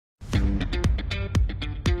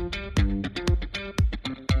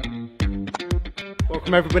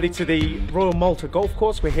Welcome everybody to the Royal Malta Golf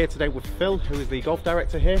Course. We're here today with Phil, who is the golf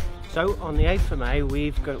director here. So on the 8th of May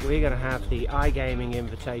we're going to have the iGaming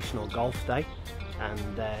Invitational Golf Day,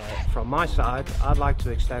 and from my side I'd like to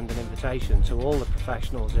extend an invitation to all the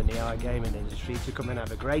professionals in the iGaming industry to come and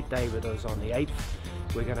have a great day with us on the 8th.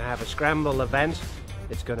 We're going to have a Scramble event.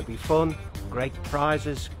 It's going to be fun, great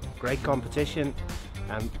prizes, great competition,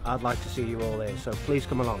 and I'd like to see you all there, so please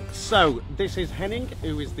come along. So this is Henning,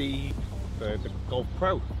 who is the golf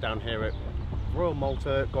pro down here at Royal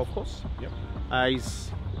Malta Golf Course. Yep. He's,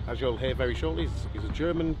 as you'll hear very shortly, he's a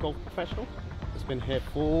German golf professional. He's been here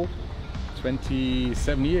for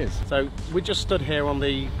 27 years. So we just stood here on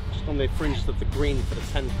the fringe of the green for the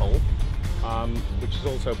 10th hole, which is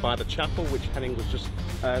also by the chapel, which Henning was just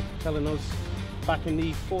telling us back in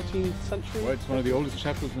the 14th century. Well, it's one of the oldest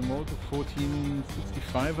chapels in Malta,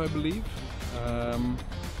 1465 I believe,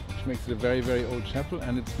 which makes it a very, very old chapel,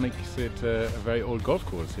 and it makes it a very old golf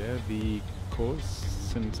course. Yeah, the course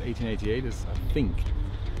since 1888 is, I think,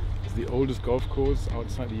 the oldest golf course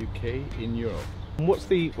outside the UK in Europe. And what's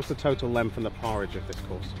the total length and the parage of this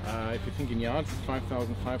course? If you think in yards, it's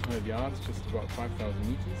 5,500 yards, just about 5,000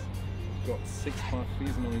 meters. We've got 6 par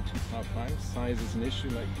 3s and only 2 par 5s. Size is an issue,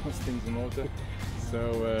 like most things in Malta,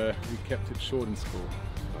 so we kept it short and small.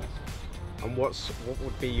 And what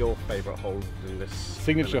would be your favourite hole in this?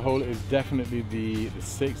 Signature hole is definitely the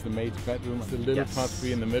 6, the maid's bedroom. It's the little Yes. par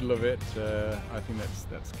 3 in the middle of it. I think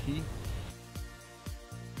that's key.